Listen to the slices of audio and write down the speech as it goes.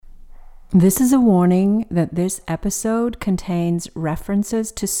This is a warning that this episode contains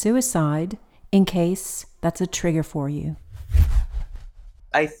references to suicide in case that's a trigger for you.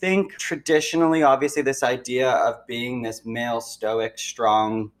 I think traditionally, obviously, this idea of being this male, stoic,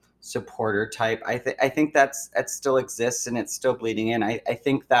 strong supporter type, I think that still exists and it's still bleeding in. I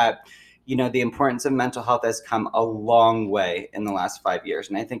think that, the importance of mental health has come a long way in the last 5 years.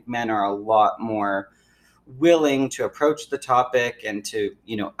 And I think men are a lot more willing to approach the topic and to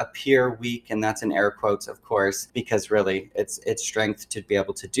appear weak, and that's in air quotes, of course, because really it's strength to be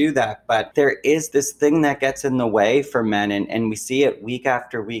able to do that. But there is this thing that gets in the way for men, and we see it week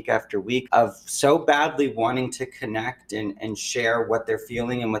after week after week of so badly wanting to connect and share what they're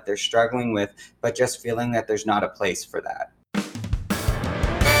feeling and what they're struggling with, but just feeling that there's not a place for that.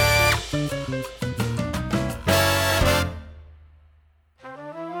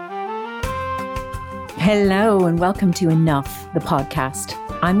 Hello and welcome to Enough, the podcast.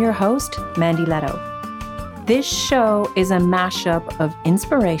 I'm your host, Mandy Leto. This show is a mashup of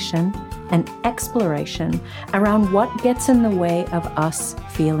inspiration and exploration around what gets in the way of us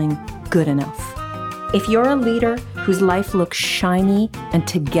feeling good enough. If you're a leader whose life looks shiny and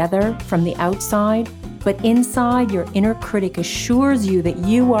together from the outside, but inside your inner critic assures you that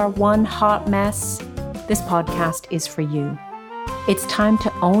you are one hot mess, this podcast is for you. It's time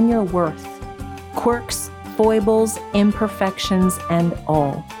to own your worth. Quirks, foibles, imperfections, and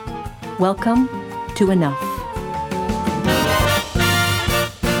all. Welcome to Enough.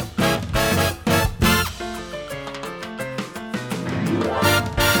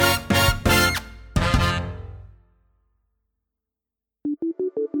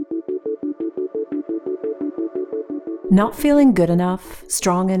 Not feeling good enough,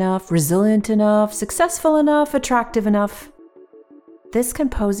 strong enough, resilient enough, successful enough, attractive enough. This can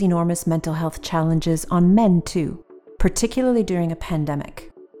pose enormous mental health challenges on men too, particularly during a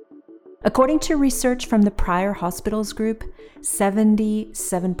pandemic. According to research from the Prior Hospitals Group,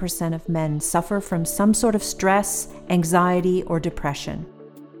 77% of men suffer from some sort of stress, anxiety, or depression.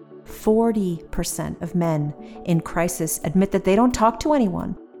 40% of men in crisis admit that they don't talk to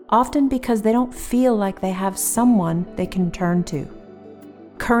anyone, often because they don't feel like they have someone they can turn to.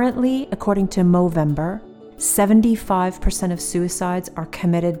 Currently, according to Movember, 75% of suicides are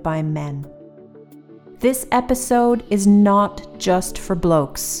committed by men. This episode is not just for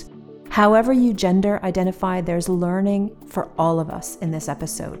blokes. However you gender identify, there's learning for all of us in this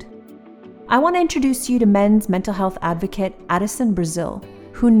episode. I want to introduce you to men's mental health advocate Addison Brazil,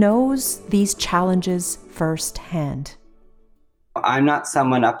 who knows these challenges firsthand. I'm not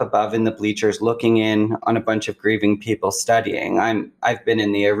someone up above in the bleachers looking in on a bunch of grieving people studying. I've been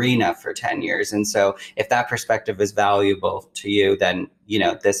in the arena for 10 years. And so if that perspective is valuable to you, then,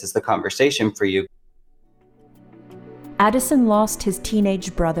 this is the conversation for you. Addison lost his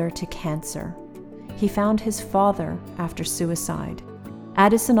teenage brother to cancer. He found his father after suicide.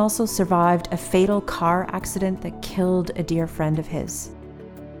 Addison also survived a fatal car accident that killed a dear friend of his.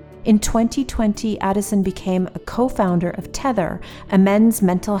 In 2020, Addison became a co-founder of Tether, a men's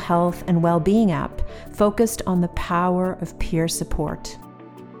mental health and well-being app focused on the power of peer support.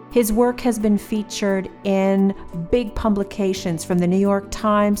 His work has been featured in big publications from the New York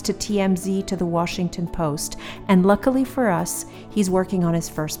Times to TMZ to the Washington Post, and luckily for us, he's working on his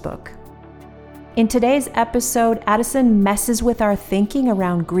first book. In today's episode, Addison messes with our thinking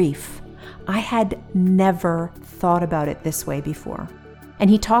around grief. I had never thought about it this way before. And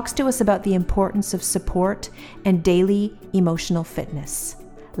he talks to us about the importance of support and daily emotional fitness.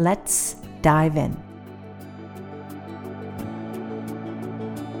 Let's dive in.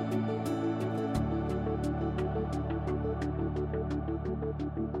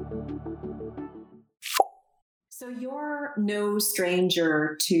 So you're no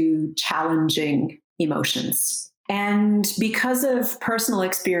stranger to challenging emotions. And because of personal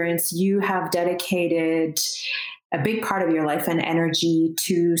experience, you have dedicated a big part of your life and energy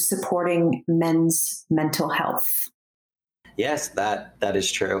to supporting men's mental health. Yes, that is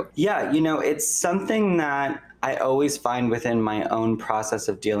true. Yeah, it's something that I always find within my own process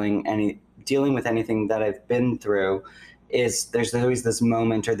of dealing with anything that I've been through is there's always this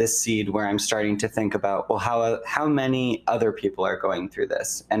moment or this seed where I'm starting to think about, well, how many other people are going through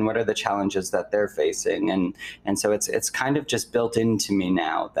this and what are the challenges that they're facing? And so it's kind of just built into me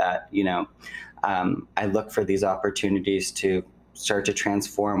now that, I look for these opportunities to start to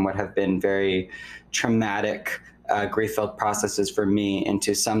transform what have been very traumatic, grief-filled processes for me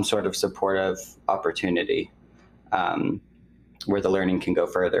into some sort of supportive opportunity where the learning can go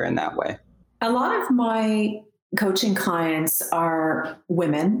further in that way. A lot of my coaching clients are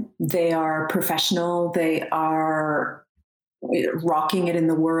women. They are professional. They are rocking it in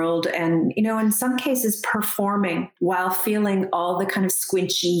the world, and in some cases performing while feeling all the kind of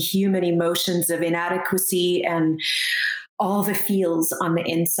squinchy human emotions of inadequacy and all the feels on the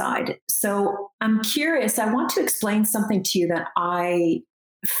inside. So I'm curious, I want to explain something to you that I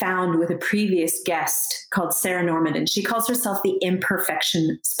found with a previous guest called Sarah Norman, and she calls herself the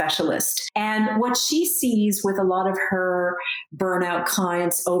imperfection specialist. And what she sees with a lot of her burnout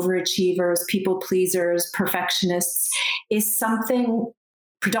clients, overachievers, people pleasers, perfectionists, is something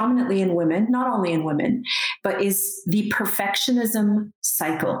predominantly in women, not only in women, but is the perfectionism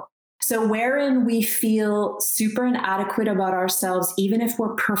cycle. So wherein we feel super inadequate about ourselves, even if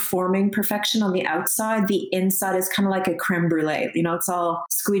we're performing perfection on the outside, the inside is kind of like a creme brulee. It's all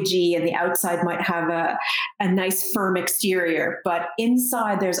squidgy, and the outside might have a nice firm exterior, but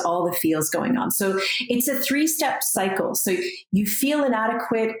inside there's all the feels going on. So it's a 3-step cycle. So you feel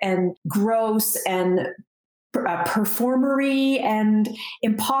inadequate and gross and performery and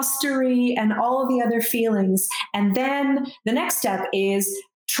impostery and all of the other feelings. And then the next step is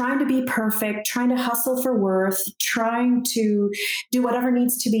trying to be perfect, trying to hustle for worth, trying to do whatever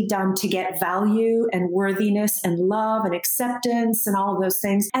needs to be done to get value and worthiness and love and acceptance and all of those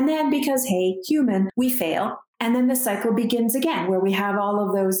things. And then because, hey, human, we fail. And then the cycle begins again, where we have all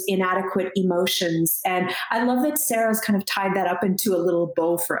of those inadequate emotions. And I love that Sarah's kind of tied that up into a little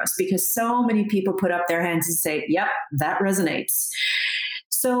bow for us, because so many people put up their hands and say, yep, that resonates.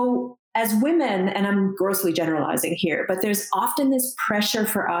 So as women, and I'm grossly generalizing here, but there's often this pressure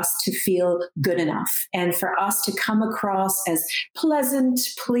for us to feel good enough and for us to come across as pleasant,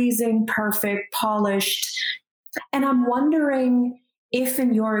 pleasing, perfect, polished. And I'm wondering if,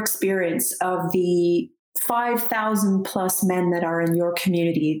 in your experience of the 5,000 plus men that are in your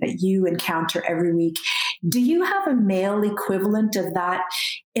community that you encounter every week, do you have a male equivalent of that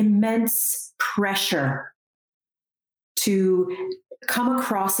immense pressure to come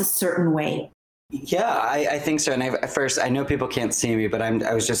across a certain way? Yeah, I think so. And I know people can't see me, but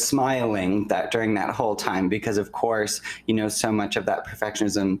I was just smiling during that whole time, because of course, so much of that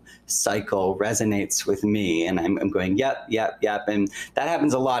perfectionism cycle resonates with me, and I'm going, yep. And that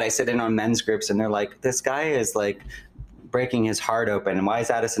happens a lot. I sit in on men's groups and they're like, this guy is like breaking his heart open, and why is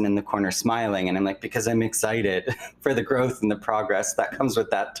Addison in the corner smiling? And I'm like, because I'm excited for the growth and the progress that comes with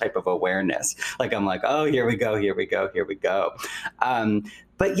that type of awareness. Like, I'm like, oh, here we go.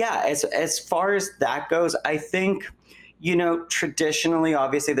 But yeah, as far as that goes, I think, traditionally,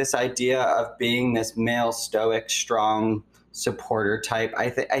 obviously, this idea of being this male, stoic, strong supporter type, I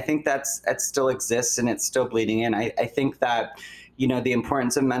think that still exists, and it's still bleeding in. I think that, the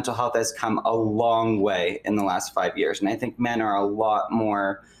importance of mental health has come a long way in the last 5 years. And I think men are a lot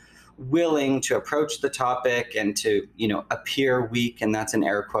more willing to approach the topic and to, appear weak. And that's in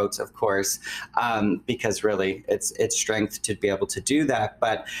air quotes, of course, because really it's strength to be able to do that.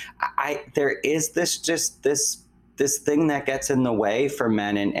 But there is this thing that gets in the way for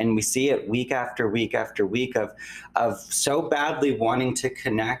men, and we see it week after week after week of so badly wanting to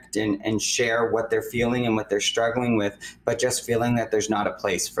connect and share what they're feeling and what they're struggling with, but just feeling that there's not a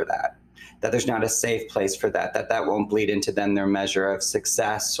place for that there's not a safe place for that won't bleed into then their measure of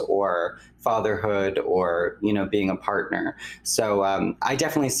success or fatherhood or, being a partner. So I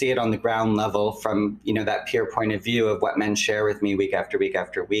definitely see it on the ground level from, that peer point of view of what men share with me week after week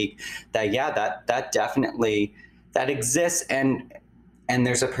after week, that definitely that exists. And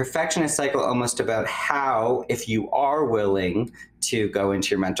there's a perfectionist cycle almost about how, if you are willing to go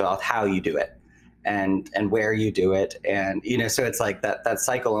into your mental health, how you do it and where you do it. And, so it's like that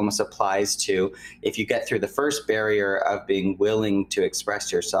cycle almost applies to, if you get through the first barrier of being willing to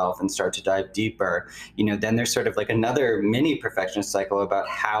express yourself and start to dive deeper, then there's sort of like another mini perfectionist cycle about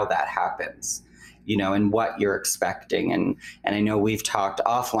how that happens, and what you're expecting. And I know we've talked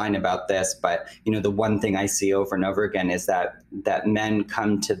offline about this, but, the one thing I see over and over again is that men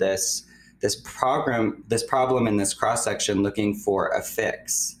come to this problem in this cross section looking for a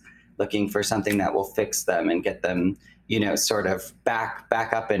fix, looking for something that will fix them and get them, sort of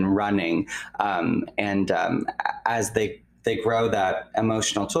back up and running. As they grow that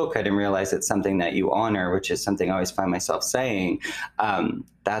emotional toolkit and realize it's something that you honor, which is something I always find myself saying,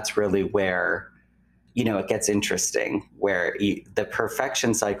 that's really where, it gets interesting, where the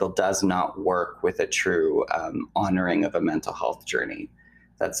perfection cycle does not work with a true honoring of a mental health journey.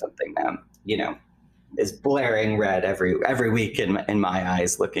 That's something that, is blaring red every week in my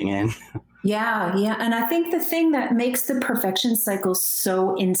eyes looking in. Yeah. And I think the thing that makes the perfection cycle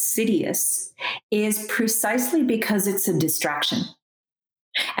so insidious is precisely because it's a distraction.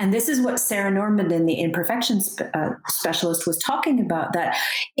 And this is what Sarah Norman in the imperfection specialist was talking about, that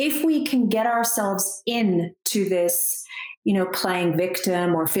if we can get ourselves into this playing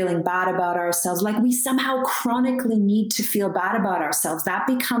victim or feeling bad about ourselves, like we somehow chronically need to feel bad about ourselves. That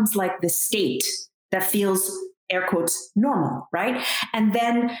becomes like the state that feels, air quotes, normal, right? And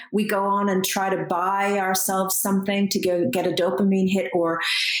then we go on and try to buy ourselves something to go get a dopamine hit, or,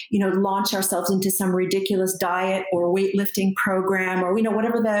 launch ourselves into some ridiculous diet or weightlifting program, or,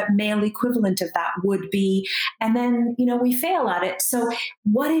 whatever the male equivalent of that would be. And then, we fail at it. So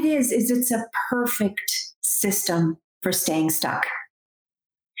what it is it's a perfect system for staying stuck.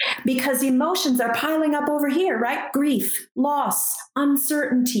 Because emotions are piling up over here, right? Grief, loss,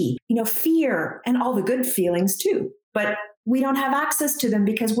 uncertainty, fear, and all the good feelings too. But we don't have access to them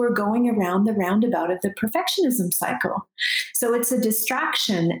because we're going around the roundabout of the perfectionism cycle. So it's a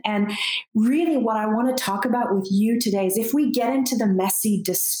distraction. And really what I want to talk about with you today is if we get into the messy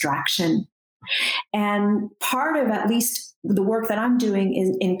distraction, and part of at least the work that I'm doing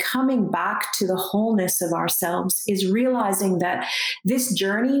is in coming back to the wholeness of ourselves, is realizing that this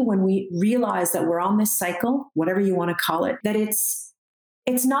journey, when we realize that we're on this cycle, whatever you want to call it, that it's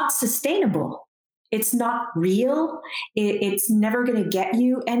not sustainable. It's not real. It's never going to get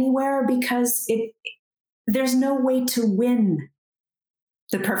you anywhere because there's no way to win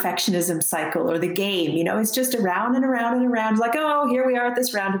the perfectionism cycle or the game. It's just around and around and around. Like, oh, here we are at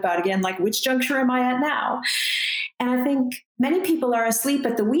this roundabout again. Like, which juncture am I at now? And I think many people are asleep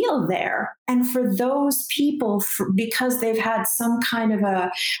at the wheel there. And for those people, because they've had some kind of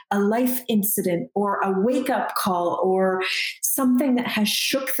a life incident or a wake-up call or something that has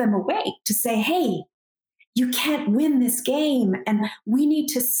shook them awake, to say, hey, you can't win this game. And we need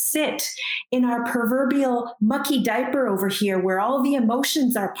to sit in our proverbial mucky diaper over here where all the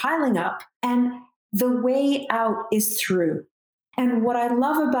emotions are piling up. And the way out is through. And what I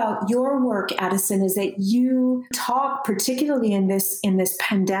love about your work, Addison, is that you talk, particularly in this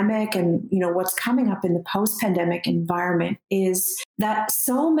pandemic and what's coming up in the post-pandemic environment, is that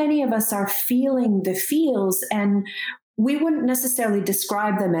so many of us are feeling the feels, and we wouldn't necessarily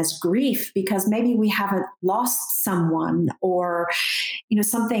describe them as grief because maybe we haven't lost someone or,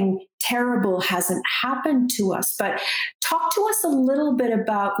 something terrible hasn't happened to us. But talk to us a little bit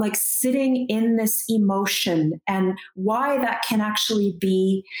about like sitting in this emotion and why that can actually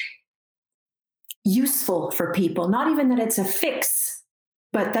be useful for people. Not even that it's a fix,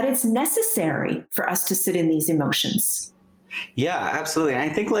 but that it's necessary for us to sit in these emotions. Yeah, absolutely. And I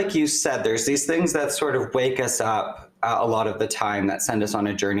think, like you said, there's these things that sort of wake us up a lot of the time that send us on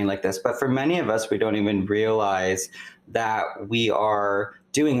a journey like this. But for many of us, we don't even realize that we are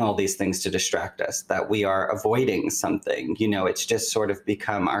doing all these things to distract us, that we are avoiding something. It's just sort of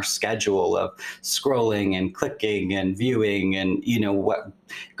become our schedule of scrolling and clicking and viewing and,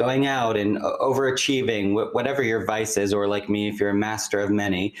 going out and overachieving, whatever your vice is, or like me, if you're a master of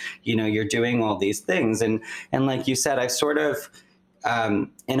many, you're doing all these things. And like you said, I've sort of,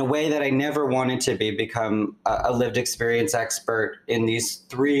 in a way that I never wanted to become a lived experience expert in these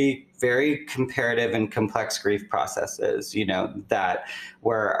three very comparative and complex grief processes, that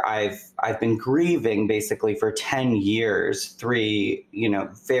where I've been grieving basically for 10 years, three,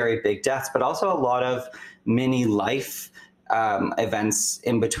 very big deaths, but also a lot of mini life events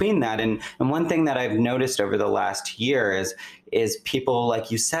in between that. And one thing that I've noticed over the last year is people, like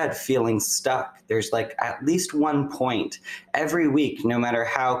you said, feeling stuck. There's like at least one point every week, no matter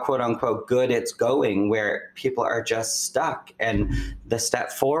how quote unquote good it's going, where people are just stuck and the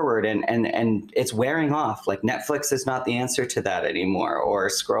step forward and it's wearing off. Like Netflix is not the answer to that anymore, or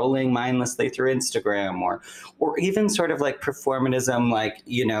scrolling mindlessly through Instagram, or even sort of like performatism, like,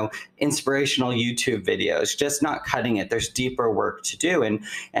 inspirational YouTube videos, just not cutting it. There's deeper work to do.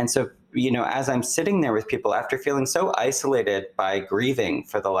 And so, as I'm sitting there with people after feeling so isolated by grieving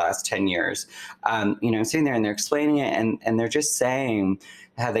for the last 10 years, I'm sitting there and they're explaining it and they're just saying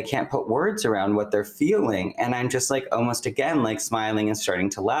how they can't put words around what they're feeling. And I'm just like, almost again, like smiling and starting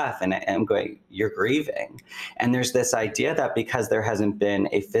to laugh. And I'm going, you're grieving. And there's this idea that because there hasn't been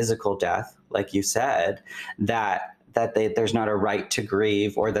a physical death, like you said, that there's not a right to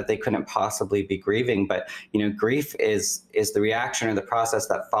grieve, or that they couldn't possibly be grieving. But, grief is the reaction or the process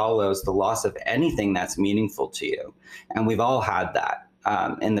that follows the loss of anything that's meaningful to you. And we've all had that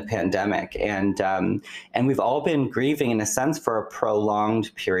in the pandemic. And we've all been grieving in a sense for a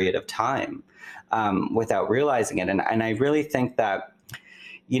prolonged period of time without realizing it. And I really think that,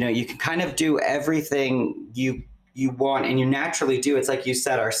 you can kind of do everything you you want, and you naturally do. It's like you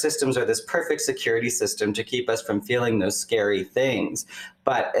said, our systems are this perfect security system to keep us from feeling those scary things.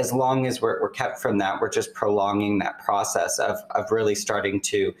 But as long as we're kept from that, we're just prolonging that process of really starting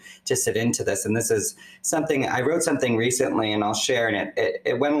to sit into this. And this is something, I wrote something recently and I'll share, and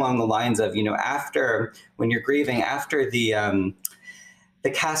it went along the lines of, after, when you're grieving, after the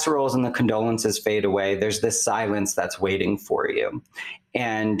casseroles and the condolences fade away, there's this silence that's waiting for you.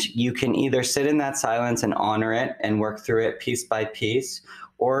 And you can either sit in that silence and honor it and work through it piece by piece,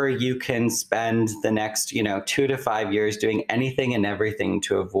 or you can spend the next, 2 to 5 years doing anything and everything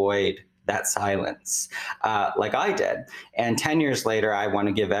to avoid that silence, like I did. And 10 years later, I want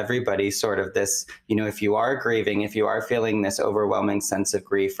to give everybody sort of this, if you are grieving, if you are feeling this overwhelming sense of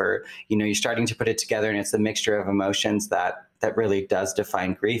grief, or, you're starting to put it together and it's a mixture of emotions that really does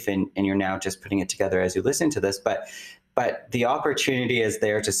define grief. And you're now just putting it together as you listen to this. But the opportunity is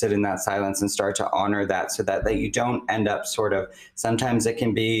there to sit in that silence and start to honor that, so that you don't end up sort of, sometimes it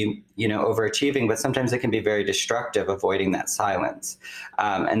can be, overachieving, but sometimes it can be very destructive, avoiding that silence.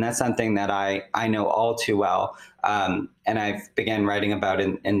 And that's something that I know all too well. And I've began writing about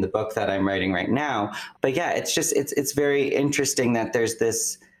in the book that I'm writing right now. But yeah, it's very interesting that there's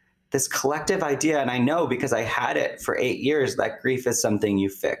this collective idea. And I know, because I had it for 8 years, that grief is something you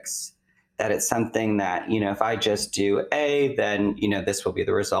fix. That it's something that, if I just do A, then, this will be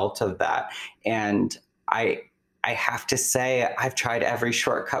the result of that. And I have to say, I've tried every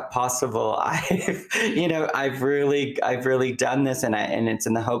shortcut possible. I've really done this, and it's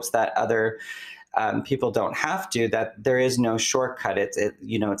in the hopes that other people don't have to, that there is no shortcut. It's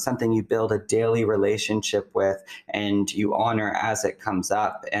something you build a daily relationship with, and you honor as it comes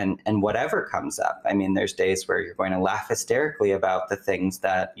up, and whatever comes up. I mean, there's days where you're going to laugh hysterically about the things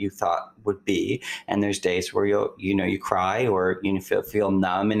that you thought would be, and there's days where you cry, or feel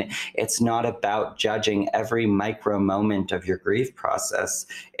numb. And it's not about judging every micro moment of your grief process.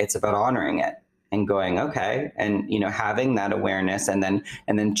 It's about honoring it and going, okay, and having that awareness, and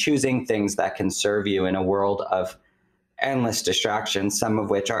then choosing things that can serve you in a world of endless distractions, some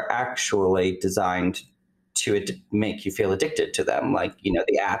of which are actually designed to make you feel addicted to them, like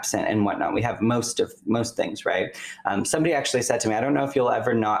the apps and whatnot. We have most things, right? Somebody actually said to me, I don't know if you'll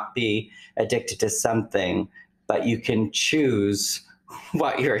ever not be addicted to something, but you can choose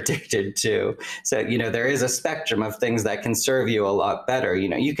what you're addicted to. So, there is a spectrum of things that can serve you a lot better.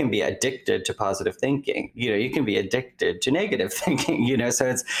 You can be addicted to positive thinking, you can be addicted to negative thinking,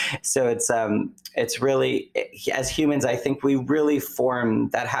 so it's really, as humans, I think we really form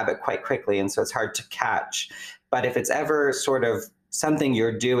that habit quite quickly. And so it's hard to catch. But if it's ever sort of something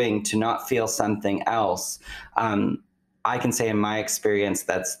you're doing to not feel something else, I can say in my experience,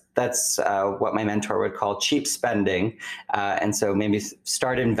 that's what my mentor would call cheap spending. And so maybe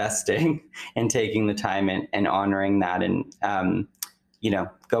start investing and taking the time and honoring that, and,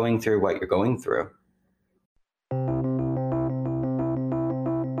 going through what you're going through.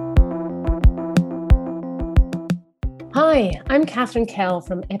 Hi, I'm Catherine Kell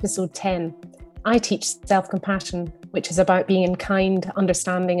from episode 10. I teach self-compassion, which is about being in kind,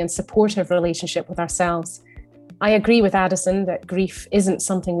 understanding, and supportive relationship with ourselves. I agree with Addison that grief isn't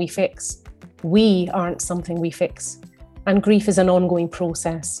something we fix. We aren't something we fix. And grief is an ongoing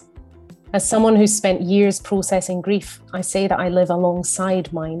process. As someone who's spent years processing grief, I say that I live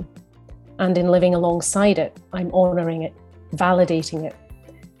alongside mine. And in living alongside it, I'm honouring it, validating it.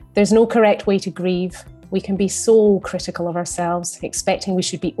 There's no correct way to grieve. We can be so critical of ourselves, expecting we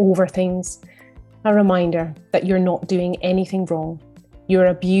should be over things. A reminder that you're not doing anything wrong. You're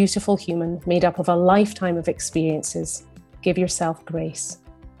a beautiful human made up of a lifetime of experiences. Give yourself grace.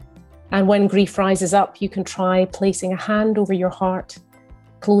 And when grief rises up, you can try placing a hand over your heart,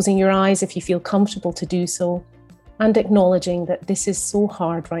 closing your eyes if you feel comfortable to do so, and acknowledging that this is so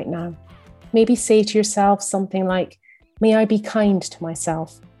hard right now. Maybe say to yourself something like, may I be kind to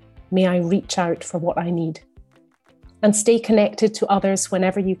myself? May I reach out for what I need? And stay connected to others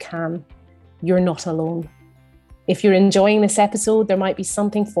whenever you can. You're not alone. If you're enjoying this episode, there might be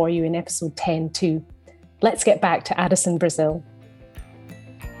something for you in episode 10 too. Let's get back to Addison Brazil.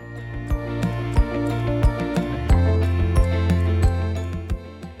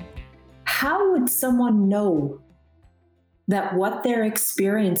 How would someone know that what they're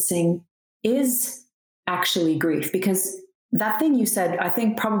experiencing is actually grief? Because that thing you said, I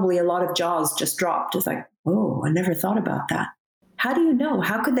think probably a lot of jaws just dropped. It's like, oh, I never thought about that. How do you know?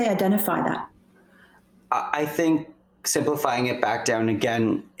 How could they identify that? I think simplifying it back down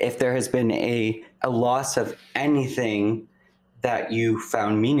again, if there has been a loss of anything that you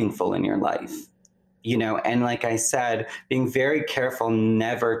found meaningful in your life, and like I said, being very careful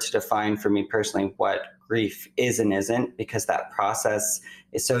never to define for me personally what grief is and isn't, because that process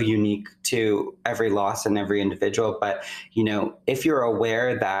is so unique to every loss and every individual. But, if you're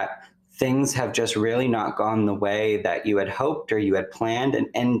aware that things have just really not gone the way that you had hoped or you had planned,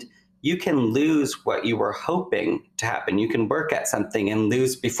 and you can lose what you were hoping to happen. You can work at something and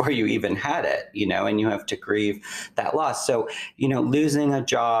lose before you even had it, and you have to grieve that loss. So, losing a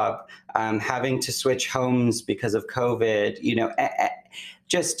job, having to switch homes because of COVID,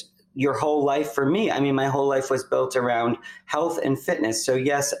 just your whole life. For me, I mean, my whole life was built around health and fitness. So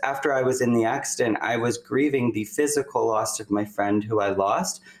yes, after I was in the accident, I was grieving the physical loss of my friend who I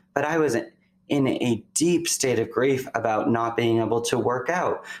lost, but I was in a deep state of grief about not being able to work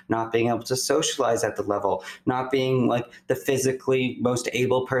out, not being able to socialize at the level, not being like the physically most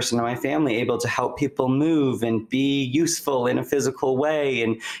able person in my family, able to help people move and be useful in a physical way,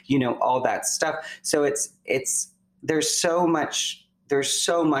 and all that stuff. So there's so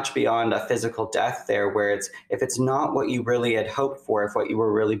much beyond a physical death there, where if it's not what you really had hoped for, if what you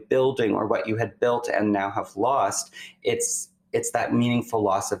were really building or what you had built and now have lost, it's that meaningful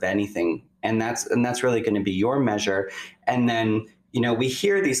loss of anything. And that's really going to be your measure. And then, we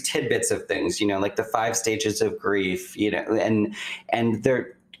hear these tidbits of things, like the 5 stages of grief, and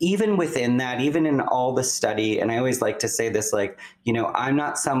they're, even within that, even in all the study, and I always like to say this, like, I'm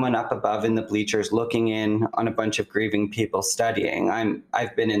not someone up above in the bleachers looking in on a bunch of grieving people studying.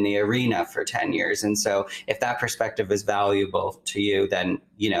 I've been in the arena for 10 years. And so if that perspective is valuable to you, then,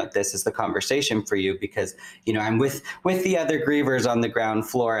 this is the conversation for you, because, I'm with the other grievers on the ground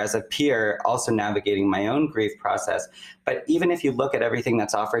floor as a peer, also navigating my own grief process. But even if you look at everything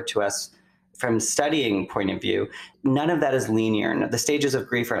that's offered to us from studying point of view, none of that is linear. The stages of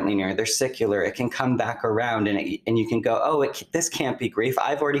grief aren't linear. They're circular. It can come back around, and you can go, oh, this can't be grief.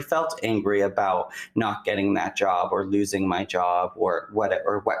 I've already felt angry about not getting that job or losing my job or what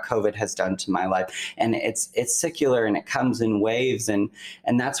COVID has done to my life. And it's circular, and it comes in waves. And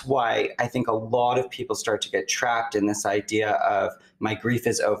that's why I think a lot of people start to get trapped in this idea of, my grief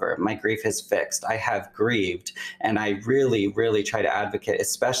is over, my grief is fixed, I have grieved. And I really, really try to advocate,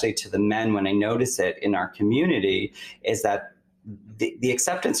 especially to the men when I notice it in our community, is that the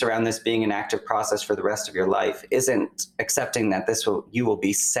acceptance around this being an active process for the rest of your life isn't accepting that you will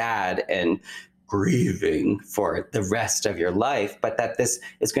be sad and grieving for the rest of your life, but that this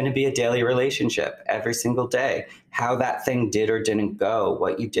is going to be a daily relationship every single day. How that thing did or didn't go,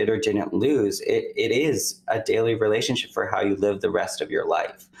 what you did or didn't lose, it is a daily relationship for how you live the rest of your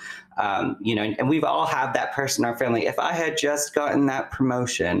life. And we've all had that person in our family. If I had just gotten that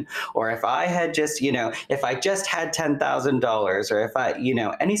promotion, or if I had just, if I just had $10,000, or if I,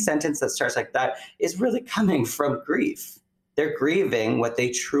 any sentence that starts like that is really coming from grief. They're grieving what they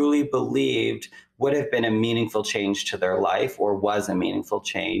truly believed would have been a meaningful change to their life, or was a meaningful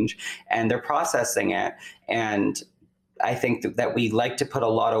change, and they're processing it. And I think that we like to put a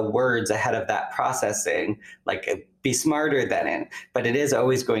lot of words ahead of that processing, like be smarter than it. But it is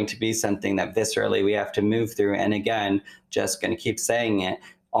always going to be something that viscerally we have to move through. And again, just going to keep saying it,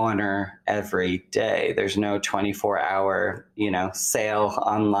 honor every day. There's no 24-hour, sale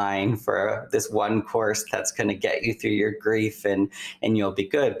online for this one course that's going to get you through your grief and you'll be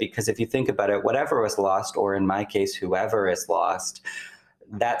good. Because if you think about it, whatever was lost, or in my case, whoever is lost,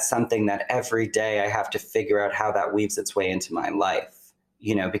 that's something that every day I have to figure out how that weaves its way into my life,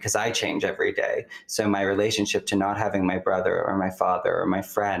 because I change every day. So my relationship to not having my brother or my father or my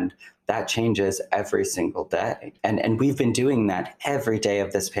friend, that changes every single day. And we've been doing that every day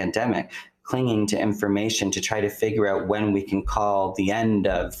of this pandemic, clinging to information to try to figure out when we can call the end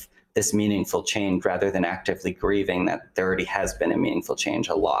of this meaningful change, rather than actively grieving that there already has been a meaningful change,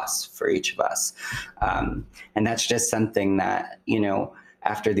 a loss for each of us. And that's just something that,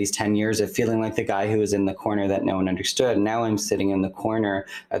 after these 10 years of feeling like the guy who was in the corner that no one understood, now I'm sitting in the corner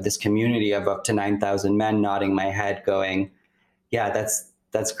of this community of up to 9,000 men, nodding my head going, yeah,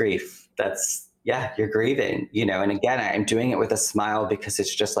 that's grief. You're grieving, and again, I'm doing it with a smile, because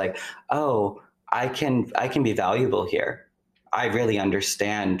it's just like, oh, I can be valuable here. I really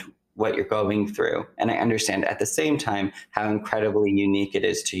understand what you're going through. And I understand at the same time how incredibly unique it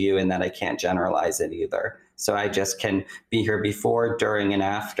is to you, and that I can't generalize it either. So I just can be here before, during, and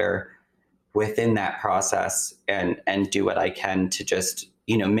after within that process, and do what I can to just,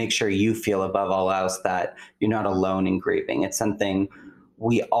 make sure you feel above all else that you're not alone in grieving. It's something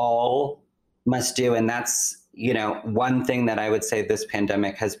we all must do. And that's, one thing that I would say this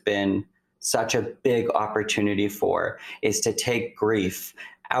pandemic has been such a big opportunity for, is to take grief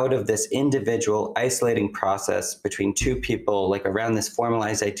out of this individual isolating process between two people, like around this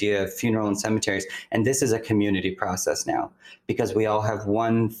formalized idea of funeral and cemeteries. And this is a community process now, because we all have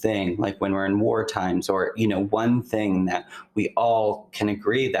one thing, like when we're in war times, or, one thing that we all can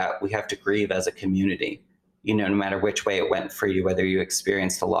agree that we have to grieve as a community. No matter which way it went for you, whether you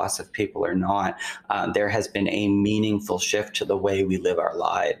experienced the loss of people or not, there has been a meaningful shift to the way we live our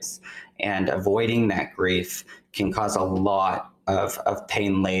lives. And avoiding that grief can cause a lot of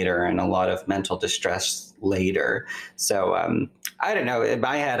pain later and a lot of mental distress later. So I don't know. In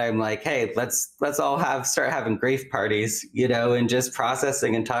my head, I'm like, hey, let's all start having grief parties, and just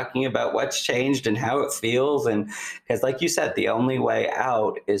processing and talking about what's changed and how it feels. And because, like you said, the only way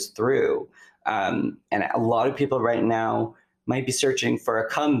out is through. And a lot of people right now might be searching for a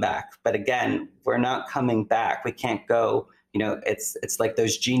comeback, but again, we're not coming back. We can't go. It's like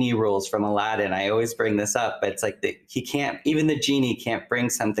those genie rules from Aladdin. I always bring this up, but it's like even the genie can't bring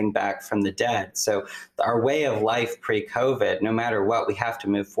something back from the dead. So our way of life pre-COVID, no matter what, we have to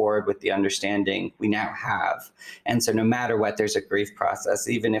move forward with the understanding we now have. And so no matter what, there's a grief process.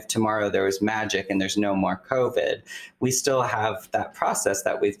 Even if tomorrow there was magic and there's no more COVID, we still have that process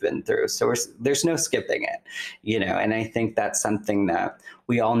that we've been through. So there's no skipping it, and I think that's something that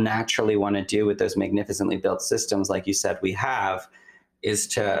we all naturally want to do with those magnificently built systems, like you said, we have, is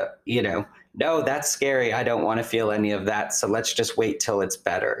to, no, that's scary. I don't want to feel any of that. So let's just wait till it's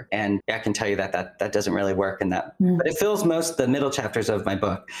better. And I can tell you that doesn't really work in that, but it fills most the middle chapters of my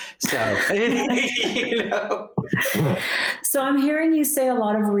book. So, So I'm hearing you say a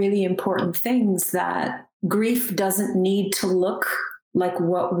lot of really important things, that grief doesn't need to look like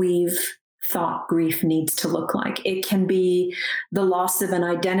what we've thought grief needs to look like. It can be the loss of an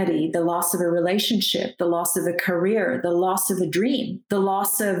identity, the loss of a relationship, the loss of a career, the loss of a dream, the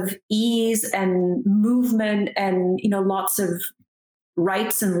loss of ease and movement, and lots of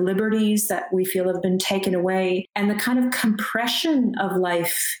rights and liberties that we feel have been taken away. And the kind of compression of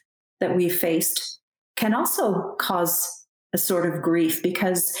life that we faced can also cause a sort of grief,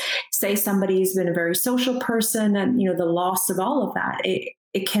 because say somebody's been a very social person, and the loss of all of that,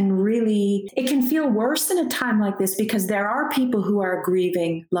 it can feel worse in a time like this, because there are people who are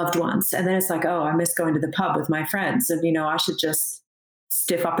grieving loved ones. And then it's like, oh, I miss going to the pub with my friends, and, I should just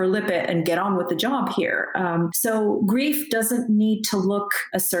stiff upper lip it and get on with the job here. So grief doesn't need to look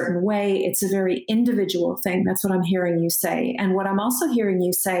a certain way. It's a very individual thing. That's what I'm hearing you say. And what I'm also hearing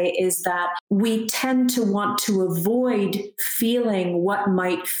you say is that we tend to want to avoid feeling what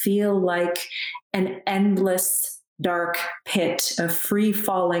might feel like an endless dark pit of free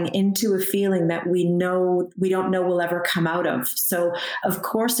falling into a feeling that we don't know will ever come out of. So of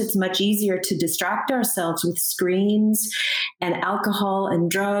course, it's much easier to distract ourselves with screens and alcohol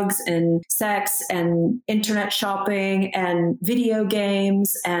and drugs and sex and internet shopping and video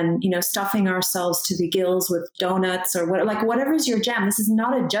games and, stuffing ourselves to the gills with donuts or whatever's your jam. This is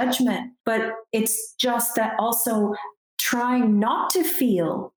not a judgment, but it's just that also trying not to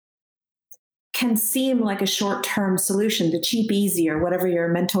feel can seem like a short-term solution, the cheap, easy, or whatever your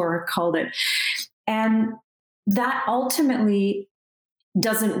mentor called it. And that ultimately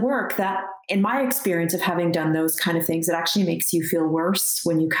doesn't work. That, in my experience of having done those kind of things, it actually makes you feel worse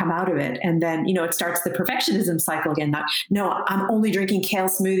when you come out of it. And then, it starts the perfectionism cycle again. No, I'm only drinking kale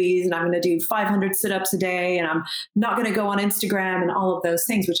smoothies, and I'm going to do 500 sit-ups a day, and I'm not going to go on Instagram, and all of those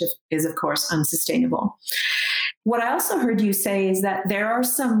things, which is of course unsustainable. What I also heard you say is that there are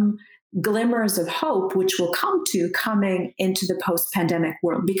some glimmers of hope, which will coming into the post-pandemic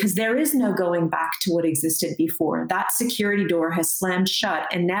world, because there is no going back to what existed before. That security door has slammed shut,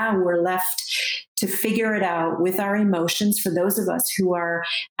 and now we're left to figure it out with our emotions, for those of us who are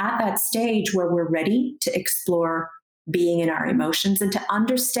at that stage where we're ready to explore being in our emotions and to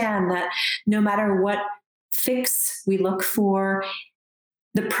understand that no matter what fix we look for,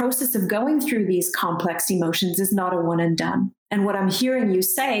 the process of going through these complex emotions is not a one and done. And what I'm hearing you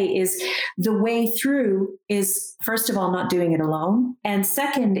say is the way through is, first of all, not doing it alone. And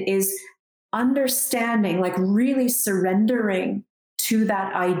second is understanding, like really surrendering to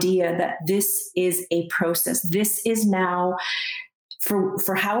that idea that this is a process. This is now,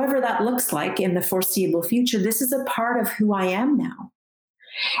 for however that looks like in the foreseeable future, this is a part of who I am now.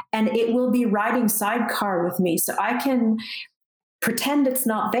 And it will be riding sidecar with me. So I can pretend it's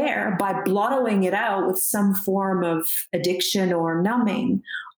not there by blottoing it out with some form of addiction or numbing,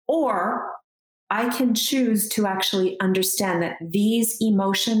 or I can choose to actually understand that these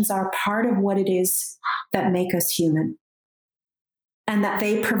emotions are part of what it is that make us human, and that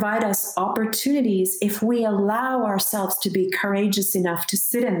they provide us opportunities if we allow ourselves to be courageous enough to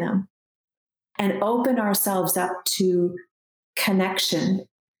sit in them and open ourselves up to connection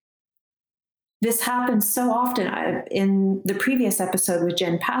This happens so often. In the previous episode with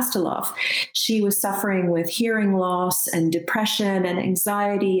Jen Pasteloff, she was suffering with hearing loss and depression and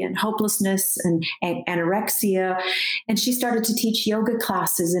anxiety and hopelessness and anorexia. And she started to teach yoga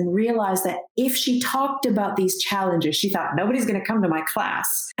classes and realized that if she talked about these challenges, she thought nobody's going to come to my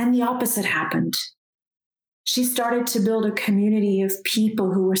class. And the opposite happened. She started to build a community of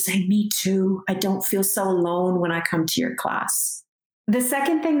people who were saying, me too. I don't feel so alone when I come to your class. The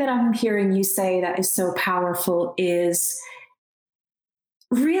second thing that I'm hearing you say that is so powerful is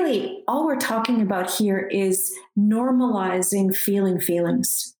really all we're talking about here is normalizing feeling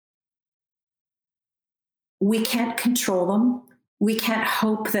feelings. We can't control them. We can't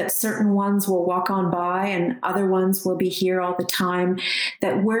hope that certain ones will walk on by and other ones will be here all the time,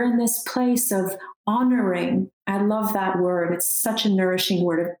 that we're in this place of honoring. I love that word. It's such a nourishing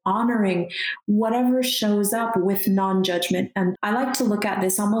word, of honoring whatever shows up with non-judgment. And I like to look at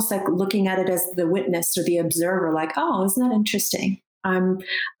this almost like looking at it as the witness or the observer, like, oh, isn't that interesting? I'm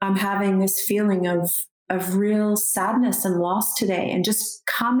having this feeling of real sadness and loss today, and just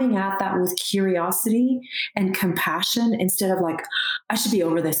coming at that with curiosity and compassion instead of like, I should be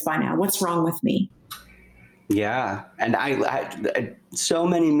over this by now. What's wrong with me? Yeah. And I so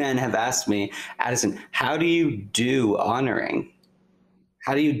many men have asked me, Addison, how do you do honoring?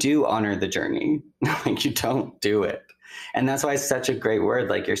 How do you do honor the journey? Like, you don't do it. And that's why it's such a great word,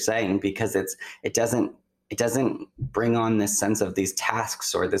 like you're saying, because it doesn't bring on this sense of these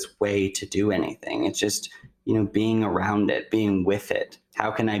tasks or this way to do anything. It's just, being around it, being with it.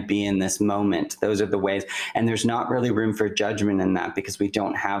 How can I be in this moment? Those are the ways. And there's not really room for judgment in that, because we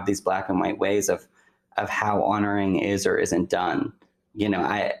don't have these black and white ways of how honoring is or isn't done.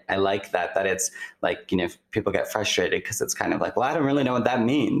 I like that it's like, people get frustrated because it's kind of like, well, I don't really know what that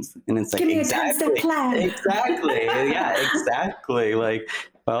means. And it's like, give me a 10-step plan. Exactly. Yeah, exactly. Like,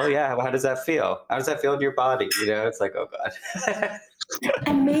 well, yeah, how does that feel? How does that feel in your body? It's like, oh God.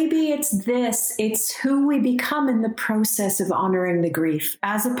 And maybe it's who we become in the process of honoring the grief,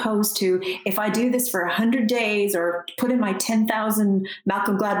 as opposed to if I do this for 100 days or put in my 10,000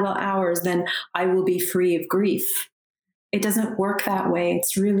 Malcolm Gladwell hours, then I will be free of grief. It doesn't work that way.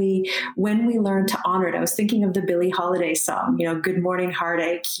 It's really when we learn to honor it. I was thinking of the Billie Holiday song, Good Morning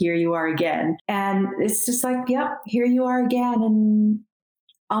Heartache, here you are again. And it's just like, yep, here you are again. And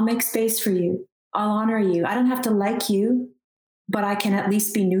I'll make space for you. I'll honor you. I don't have to like you, but I can at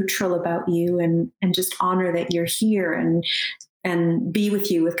least be neutral about you and just honor that you're here and be with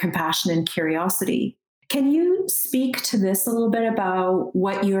you with compassion and curiosity. Can you speak to this a little bit about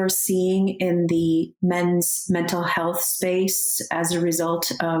what you're seeing in the men's mental health space as a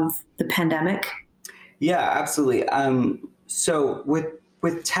result of the pandemic? Yeah, absolutely. So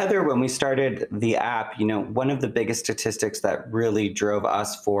with Tether, when we started the app, one of the biggest statistics that really drove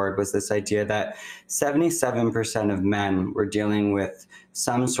us forward was this idea that 77% of men were dealing with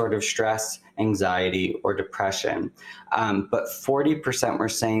some sort of stress, anxiety, or depression. But 40% were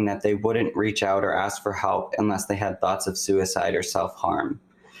saying that they wouldn't reach out or ask for help unless they had thoughts of suicide or self-harm.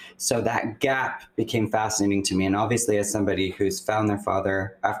 So that gap became fascinating to me. And obviously, as somebody who's found their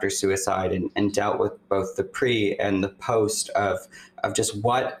father after suicide and dealt with both the pre and the post of just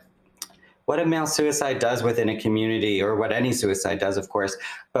what a male suicide does within a community, or what any suicide does, of course.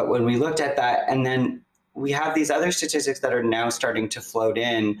 But when we looked at that, and then we have these other statistics that are now starting to float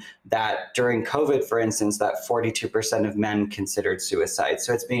in, that during COVID, for instance, that 42% of men considered suicide.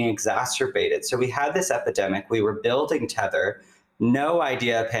 So it's being exacerbated. So we had this epidemic. We were building Tether, no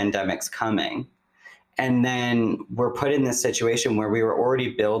idea a pandemic's coming. And then we're put in this situation where we were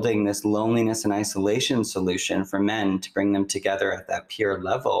already building this loneliness and isolation solution for men to bring them together at that peer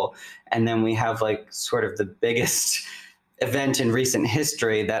level. And then we have like sort of the biggest event in recent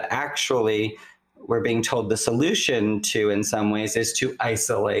history that actually we're being told the solution to, in some ways, is to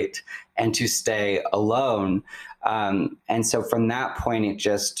isolate and to stay alone. And so from that point, it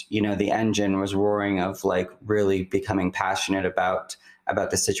just, the engine was roaring of like really becoming passionate about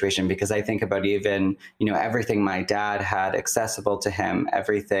the situation, because I think about even, everything my dad had accessible to him,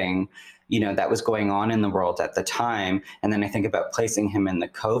 everything, that was going on in the world at the time. And then I think about placing him in the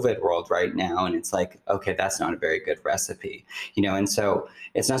COVID world right now. And it's like, okay, that's not a very good recipe, and so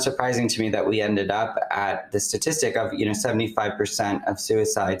it's not surprising to me that we ended up at the statistic of, 75% of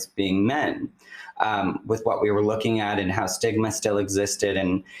suicides being men. With what we were looking at and how stigma still existed.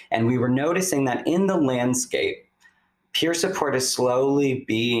 And we were noticing that in the landscape, peer support is slowly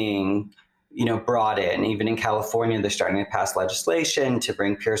being, brought in. Even in California, they're starting to pass legislation to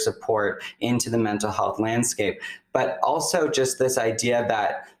bring peer support into the mental health landscape. But also just this idea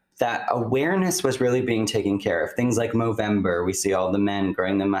that that awareness was really being taken care of. Things like Movember, we see all the men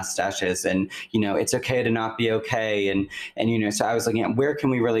growing the mustaches, and, it's okay to not be okay. And so I was looking at where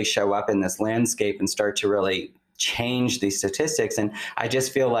can we really show up in this landscape and start to really change these statistics. And I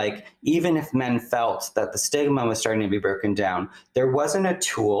just feel like even if men felt that the stigma was starting to be broken down, there wasn't a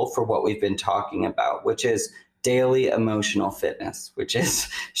tool for what we've been talking about, which is daily emotional fitness, which is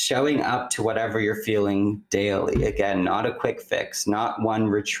showing up to whatever you're feeling daily. Again, not a quick fix, not one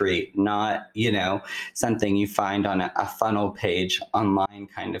retreat, not, something you find on a funnel page online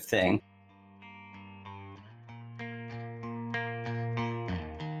kind of thing.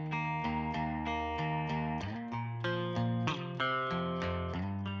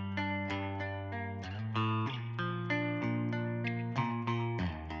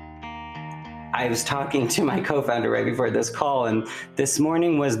 I was talking to my co-founder right before this call, and this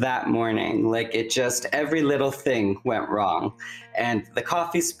morning was that morning. Like, it just, every little thing went wrong. And the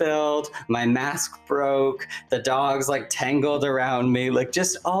coffee spilled, my mask broke, the dogs tangled around me,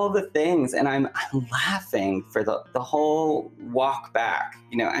 just all the things. And I'm laughing for the whole walk back.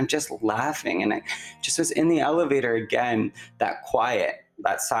 I'm just laughing. And I just was in the elevator again, that quiet,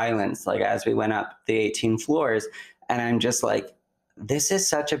 that silence, as we went up the 18 floors. And I'm just this is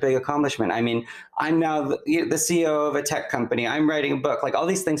such a big accomplishment. I mean, I'm now the CEO of a tech company. I'm writing a book, all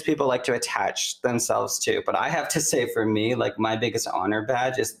these things people like to attach themselves to. But I have to say, for me, my biggest honor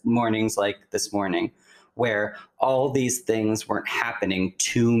badge is mornings like this morning, where all these things weren't happening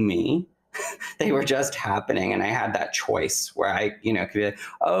to me. They were just happening. And I had that choice where I, could be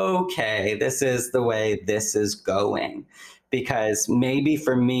okay, this is the way this is going. Because maybe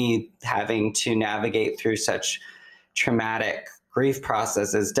for me, having to navigate through such traumatic grief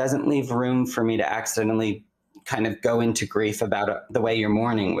processes doesn't leave room for me to accidentally kind of go into grief about the way your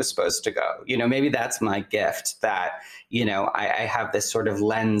morning was supposed to go. Maybe that's my gift, that, I have this sort of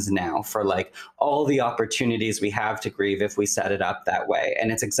lens now for all the opportunities we have to grieve if we set it up that way.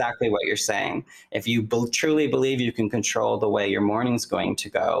 And it's exactly what you're saying. If you truly believe you can control the way your morning's going to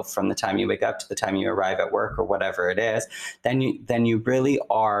go from the time you wake up to the time you arrive at work or whatever it is, then you really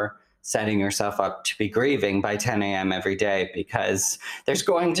are setting yourself up to be grieving by 10 a.m. every day, because there's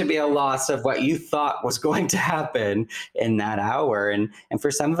going to be a loss of what you thought was going to happen in that hour. And for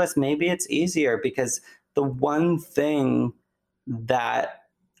some of us, maybe it's easier, because the one thing that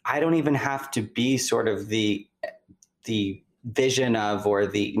I don't even have to be sort of the vision of or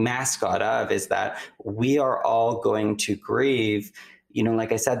the mascot of is that we are all going to grieve,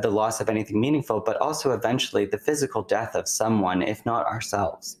 like I said, the loss of anything meaningful, but also eventually the physical death of someone, if not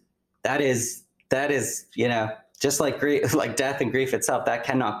ourselves. That is, just like grief, like death and grief itself, that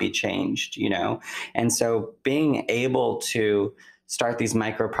cannot be changed, And so being able to start these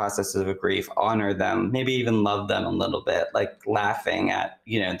micro processes of grief, honor them, maybe even love them a little bit, laughing at,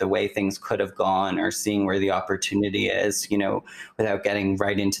 the way things could have gone, or seeing where the opportunity is, without getting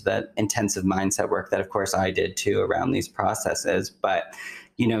right into that intensive mindset work that, of course, I did too around these processes. But,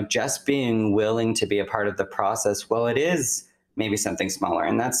 just being willing to be a part of the process, well, it is maybe something smaller.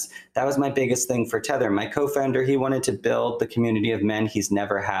 And that was my biggest thing for Tether. My co-founder, he wanted to build the community of men he's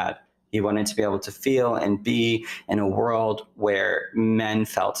never had. He wanted to be able to feel and be in a world where men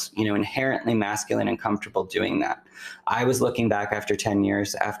felt, inherently masculine and comfortable doing that. I was looking back after 10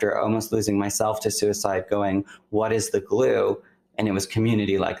 years, after almost losing myself to suicide, going, what is the glue? And it was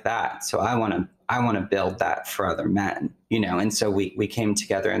community like that. So I want to build that for other men, and so we came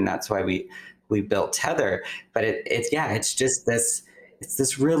together, and that's why we built Tether. But it's just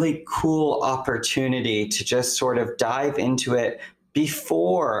this really cool opportunity to just sort of dive into it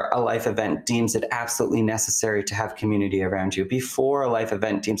before a life event deems it absolutely necessary to have community around you, before a life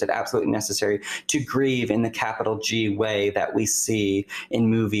event deems it absolutely necessary to grieve in the capital G way that we see in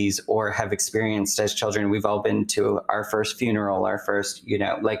movies or have experienced as children. We've all been to our first funeral, our first,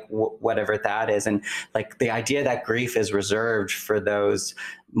 whatever that is. And the idea that grief is reserved for those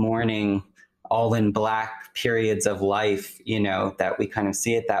mourning all in black periods of life, that we kind of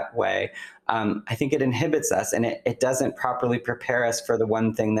see it that way. I think it inhibits us, and it doesn't properly prepare us for the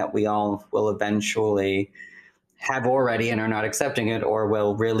one thing that we all will eventually have already and are not accepting it, or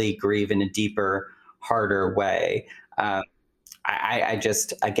will really grieve in a deeper, harder way. I'll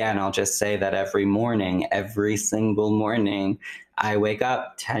just say that every single morning, I wake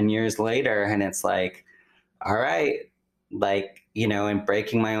up 10 years later, and it's all right, and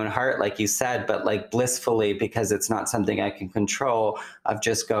breaking my own heart, like you said, but blissfully, because it's not something I can control, of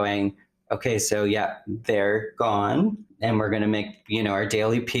just going, okay, so yeah, they're gone, and we're going to make, our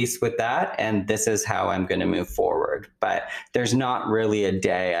daily peace with that. And this is how I'm going to move forward. forward. But there's not really a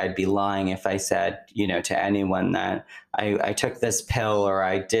day. I'd be lying if I said, to anyone that I took this pill or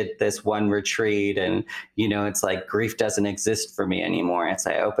I did this one retreat and, it's like grief doesn't exist for me anymore. It's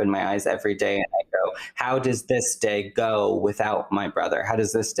I open my eyes every day and I go, how does this day go without my brother? How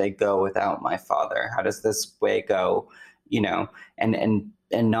does this day go without my father? How does this way go, and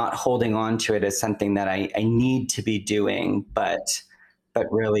not holding on to it as something that I need to be doing, but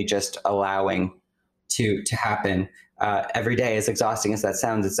really just allowing to happen. Every day, as exhausting as that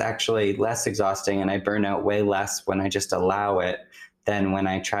sounds, it's actually less exhausting, and I burn out way less when I just allow it than when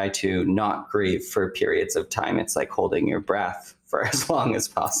I try to not grieve for periods of time. It's like holding your breath for as long as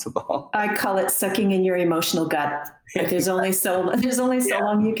possible. I call it sucking in your emotional gut. Like there's only so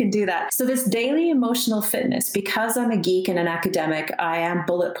long you can do that. So this daily emotional fitness, because I'm a geek and an academic, I am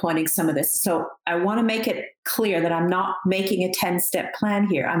bullet pointing some of this. So I want to make it clear that I'm not making a 10-step plan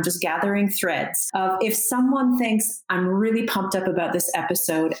here. I'm just gathering threads of if someone thinks I'm really pumped up about this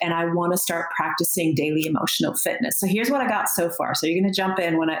episode and I want to start practicing daily emotional fitness. So here's what I got so far. So you're going to jump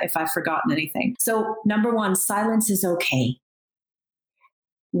in if I've forgotten anything. So number one, silence is okay.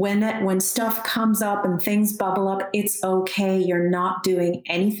 When stuff comes up and things bubble up, it's okay. You're not doing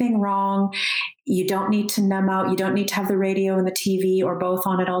anything wrong. You don't need to numb out. You don't need to have the radio and the TV or both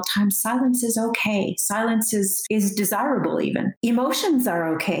on at all times. Silence is okay. Silence is desirable even. Emotions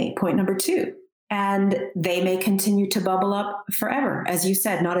are okay. Point number two. And they may continue to bubble up forever. As you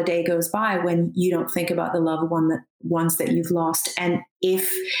said, not a day goes by when you don't think about the loved ones that you've lost. And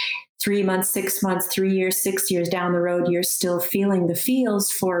if 3 months, 6 months, 3 years, 6 years down the road, you're still feeling the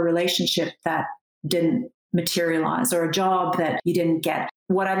feels for a relationship that didn't materialize or a job that you didn't get.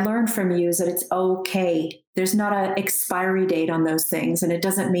 What I've learned from you is that it's okay. There's not an expiry date on those things. And it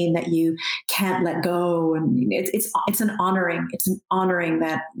doesn't mean that you can't let go. And it's an honoring. It's an honoring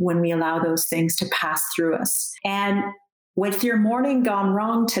that when we allow those things to pass through us. And with your morning gone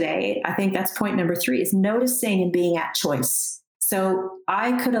wrong today, I think that's point number 3 is noticing and being at choice. So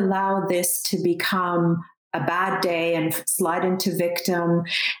I could allow this to become a bad day and slide into victim.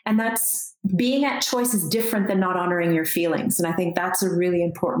 And that's being at choice is different than not honoring your feelings. And I think that's a really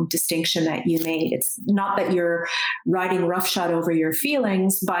important distinction that you made. It's not that you're riding roughshod over your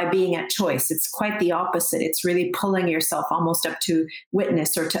feelings by being at choice. It's quite the opposite. It's really pulling yourself almost up to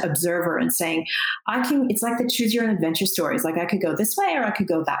witness or to observer and saying, it's like the choose your own adventure stories. Like I could go this way or I could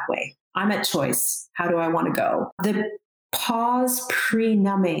go that way. I'm at choice. How do I want to go? The pause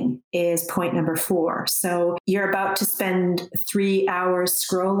pre-numbing is point number 4. So you're about to spend 3 hours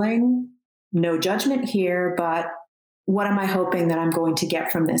scrolling. No judgment here, but what am I hoping that I'm going to get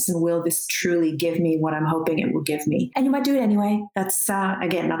from this? And will this truly give me what I'm hoping it will give me? And you might do it anyway. That's,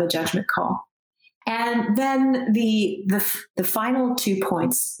 again, not a judgment call. And then the final 2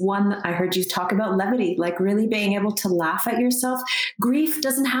 points. One, I heard you talk about levity, like really being able to laugh at yourself. Grief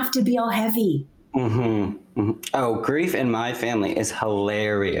doesn't have to be all heavy. Mm-hmm. Mm-hmm. Oh, grief in my family is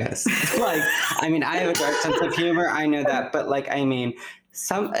hilarious. I have a dark sense of humor. I know that, but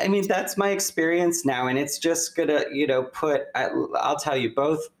that's my experience now, and it's just gonna, I'll tell you,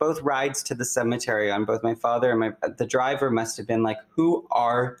 both rides to the cemetery on both my father and the driver must have been like, who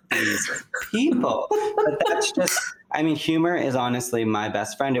are these people? But that's just, humor is honestly my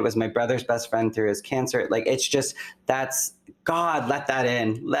best friend. It was my brother's best friend through his cancer. It's just, that's, God, let that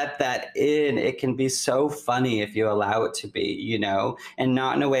in. It can be so funny if you allow it to be, and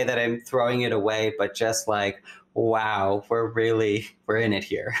not in a way that I'm throwing it away, but just like, wow, we're in it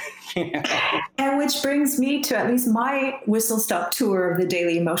here. And which brings me to at least my whistle stop tour of the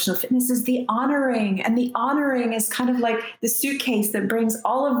daily emotional fitness is the honoring. And the honoring is kind of like the suitcase that brings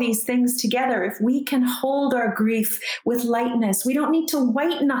all of these things together. If we can hold our grief with lightness, we don't need to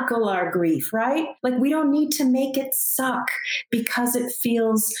white knuckle our grief, right? We don't need to make it suck because it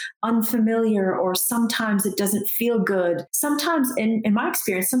feels unfamiliar or sometimes it doesn't feel good. Sometimes, in my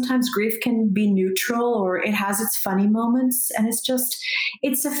experience, sometimes grief can be neutral or it has its funny moments. And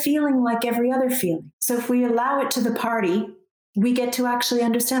it's a feeling like every other feeling. So if we allow it to the party, we get to actually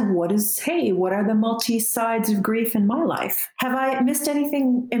understand what are the multi-sides of grief in my life? Have I missed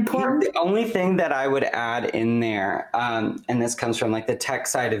anything important? The only thing that I would add in there, and this comes from the tech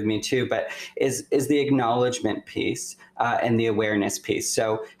side of me too, but is the acknowledgement piece and the awareness piece.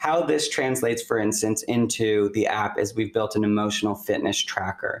 So how this translates, for instance, into the app is we've built an emotional fitness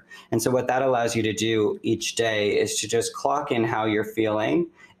tracker. And so what that allows you to do each day is to just clock in how you're feeling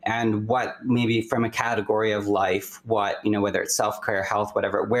and what maybe from a category of life, whether it's self-care, health,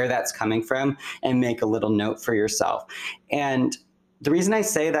 whatever, where that's coming from, and make a little note for yourself. And the reason I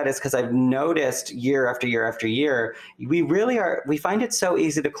say that is because I've noticed year after year after year, we find it so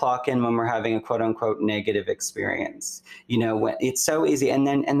easy to clock in when we're having a quote unquote negative experience. When it's so easy. And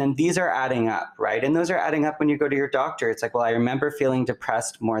then these are adding up, right? And those are adding up when you go to your doctor. It's like, well, I remember feeling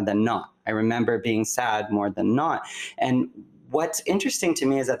depressed more than not. I remember being sad more than not. And what's interesting to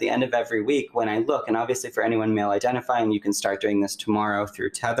me is at the end of every week when I look, and obviously for anyone male identifying, you can start doing this tomorrow through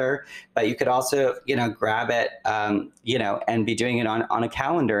Tether, but you could also, grab it, and be doing it on a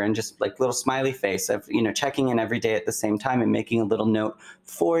calendar and just like little smiley face of, checking in every day at the same time and making a little note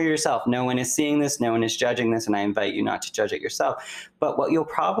for yourself. No one is seeing this, no one is judging this, and I invite you not to judge it yourself. But what you'll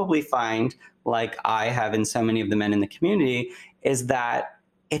probably find, like I have in so many of the men in the community, is that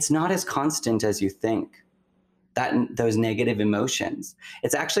it's not as constant as you think. Those negative emotions.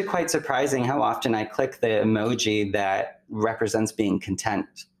 It's actually quite surprising how often I click the emoji that represents being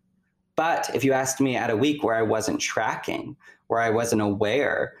content. But if you asked me at a week where I wasn't tracking, where I wasn't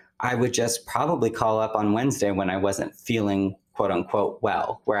aware, I would just probably call up on Wednesday when I wasn't feeling quote unquote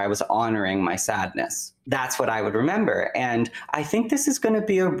well, where I was honoring my sadness. That's what I would remember. And I think this is going to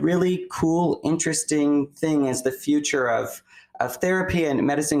be a really cool, interesting thing as the future of therapy and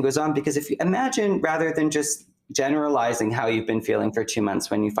medicine goes on, because if you imagine, rather than just generalizing how you've been feeling for 2 months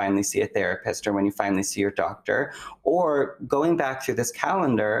when you finally see a therapist or when you finally see your doctor, or going back through this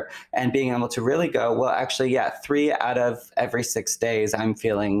calendar and being able to really go, well, actually, 3 out of every 6 days, I'm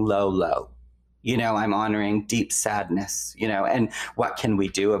feeling low. I'm honoring deep sadness, and what can we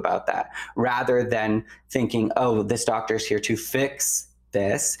do about that? Rather than thinking, oh, this doctor's here to fix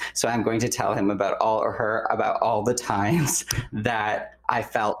this, so I'm going to tell him about all the times that I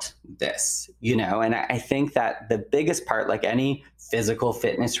felt this, and I think that the biggest part, like any physical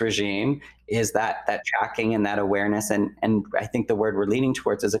fitness regime, is that tracking and that awareness. And I think the word we're leaning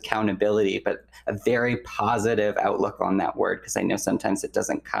towards is accountability, but a very positive outlook on that word, because I know sometimes it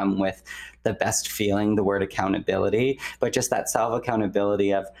doesn't come with the best feeling, the word accountability, but just that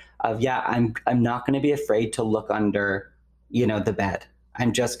self-accountability of I'm not going to be afraid to look under, the bed.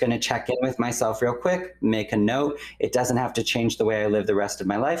 I'm just going to check in with myself real quick, make a note. It doesn't have to change the way I live the rest of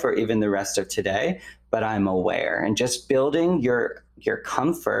my life or even the rest of today, but I'm aware. And just building your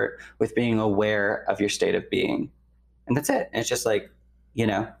comfort with being aware of your state of being. And that's it. And it's just like,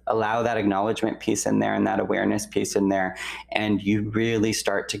 allow that acknowledgement piece in there and that awareness piece in there. And you really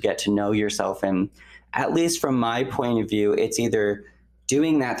start to get to know yourself. And at least from my point of view, it's either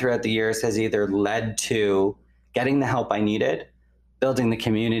doing that throughout the years has either led to getting the help I needed, building the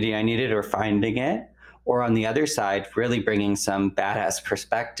community I needed, or finding it, or on the other side, really bringing some badass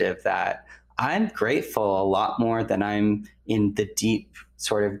perspective that I'm grateful a lot more than I'm in the deep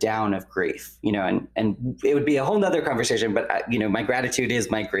sort of down of grief, and it would be a whole nother conversation, but my gratitude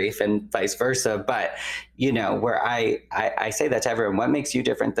is my grief and vice versa. But, where I say that to everyone, what makes you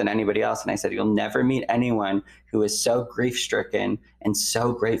different than anybody else? And I said, you'll never meet anyone who is so grief stricken and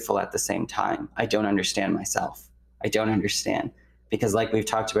so grateful at the same time. I don't understand myself. I don't understand. Because like we've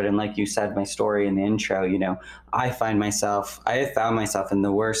talked about, and like you said, my story in the intro, I have found myself in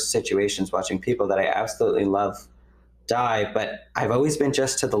the worst situations watching people that I absolutely love die, but I've always been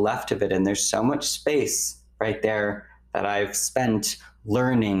just to the left of it. And there's so much space right there that I've spent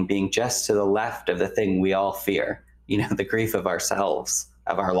learning being just to the left of the thing we all fear, the grief of ourselves,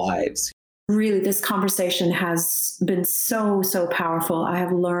 of our lives. Really, this conversation has been so, so powerful. I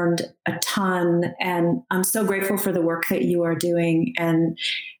have learned a ton, and I'm so grateful for the work that you are doing and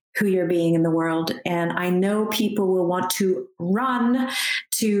who you're being in the world. And I know people will want to run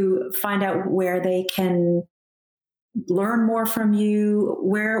to find out where they can learn more from you.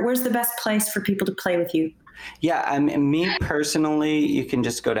 Where's the best place for people to play with you? Yeah, me personally, you can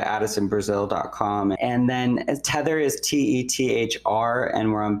just go to addisonbrazil.com. And then Tether is TETHR,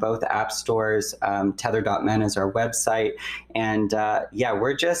 and we're on both app stores. Tether.men is our website. And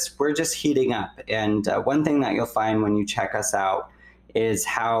we're just heating up. And one thing that you'll find when you check us out is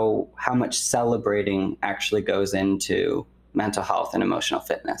how much celebrating actually goes into mental health and emotional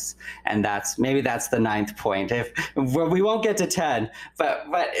fitness. And that's the 9th point. We won't get to 10, but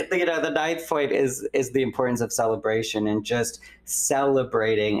the 9th point is the importance of celebration and just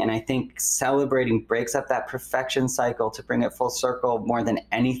celebrating. And I think celebrating breaks up that perfection cycle to bring it full circle more than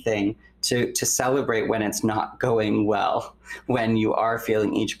anything, to celebrate when it's not going well, when you are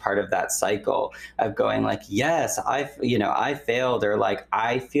feeling each part of that cycle of going like, yes, I failed, or like,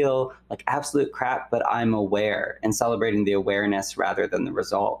 I feel like absolute crap, but I'm aware, and celebrating the awareness rather than the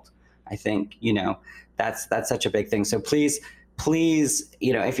result. I think, that's such a big thing. So please please,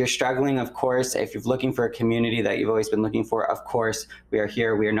 if you're struggling, of course, if you're looking for a community that you've always been looking for, of course, we are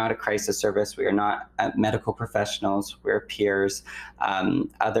here. We are not a crisis service. We are not medical professionals. We're peers,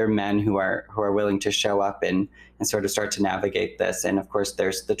 other men who are willing to show up and sort of start to navigate this. And of course,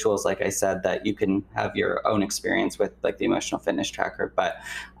 there's the tools, like I said, that you can have your own experience with, like the Emotional Fitness Tracker. But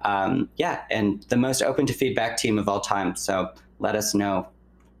and the most open to feedback team of all time. So let us know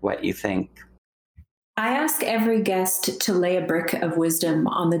what you think. I ask every guest to lay a brick of wisdom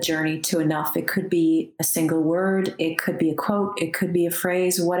on the journey to enough. It could be a single word, it could be a quote, it could be a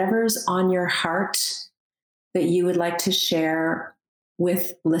phrase, whatever's on your heart that you would like to share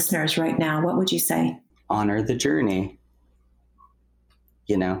with listeners right now. What would you say? Honor the journey,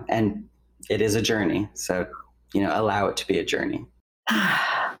 and it is a journey. So, allow it to be a journey.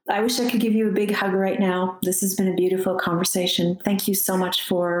 I wish I could give you a big hug right now. This has been a beautiful conversation. Thank you so much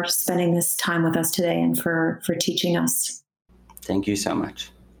for spending this time with us today and for teaching us. Thank you so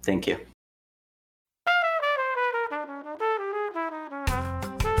much. Thank you.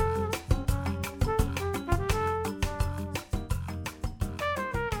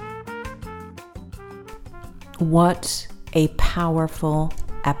 What a powerful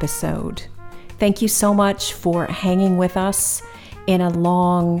episode. Thank you so much for hanging with us in a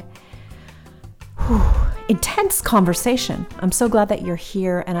long, intense conversation. I'm so glad that you're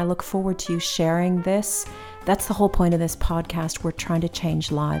here, and I look forward to you sharing this. That's the whole point of this podcast. We're trying to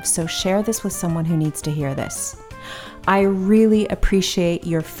change lives. So share this with someone who needs to hear this. I really appreciate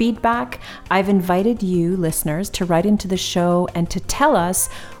your feedback. I've invited you, listeners, to write into the show and to tell us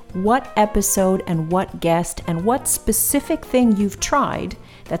what episode and what guest and what specific thing you've tried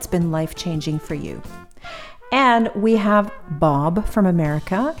that's been life-changing for you. And we have Bob from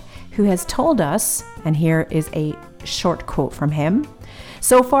America who has told us, and here is a short quote from him.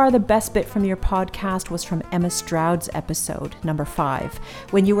 So far, the best bit from your podcast was from Emma Stroud's episode, number 5,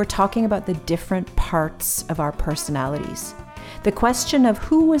 when you were talking about the different parts of our personalities. The question of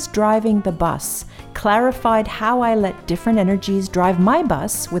who was driving the bus clarified how I let different energies drive my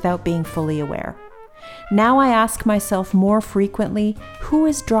bus without being fully aware. Now I ask myself more frequently, who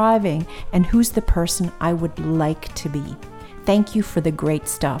is driving and who's the person I would like to be? Thank you for the great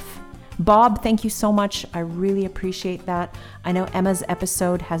stuff. Bob, thank you so much. I really appreciate that. I know Emma's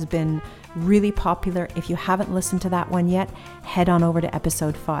episode has been really popular. If you haven't listened to that one yet, head on over to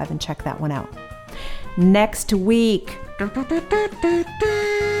episode 5 and check that one out. Next week,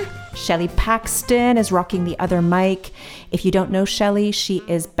 Shelley Paxton is rocking the other mic. If you don't know Shelley, she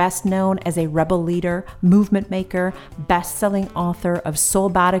is best known as a rebel leader, movement maker, best-selling author of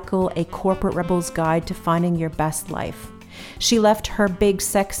Soulbatical, A Corporate Rebel's Guide to Finding Your Best Life. She left her big,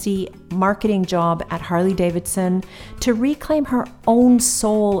 sexy marketing job at Harley-Davidson to reclaim her own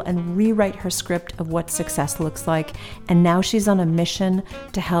soul and rewrite her script of what success looks like. And now she's on a mission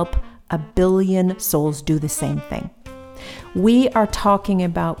to help 1 billion souls do the same thing. We are talking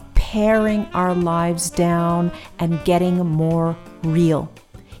about paring our lives down and getting more real.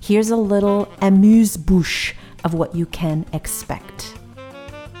 Here's a little amuse-bouche of what you can expect.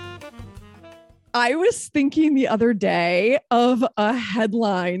 I was thinking the other day of a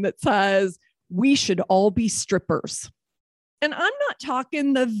headline that says, "We should all be strippers." And I'm not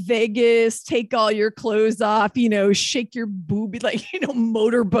talking the Vegas, take all your clothes off, shake your boobie,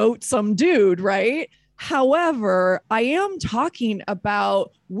 motorboat some dude, right? However, I am talking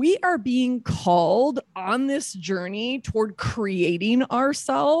about we are being called on this journey toward creating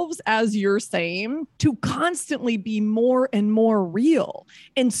ourselves, as you're saying, to constantly be more and more real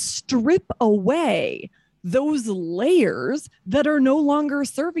and strip away those layers that are no longer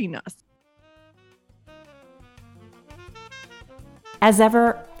serving us. As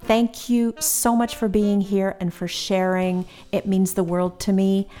ever, thank you so much for being here and for sharing. It means the world to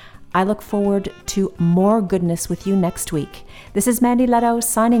me. I look forward to more goodness with you next week. This is Mandy Leto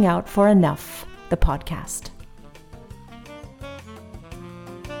signing out for Enough, the podcast.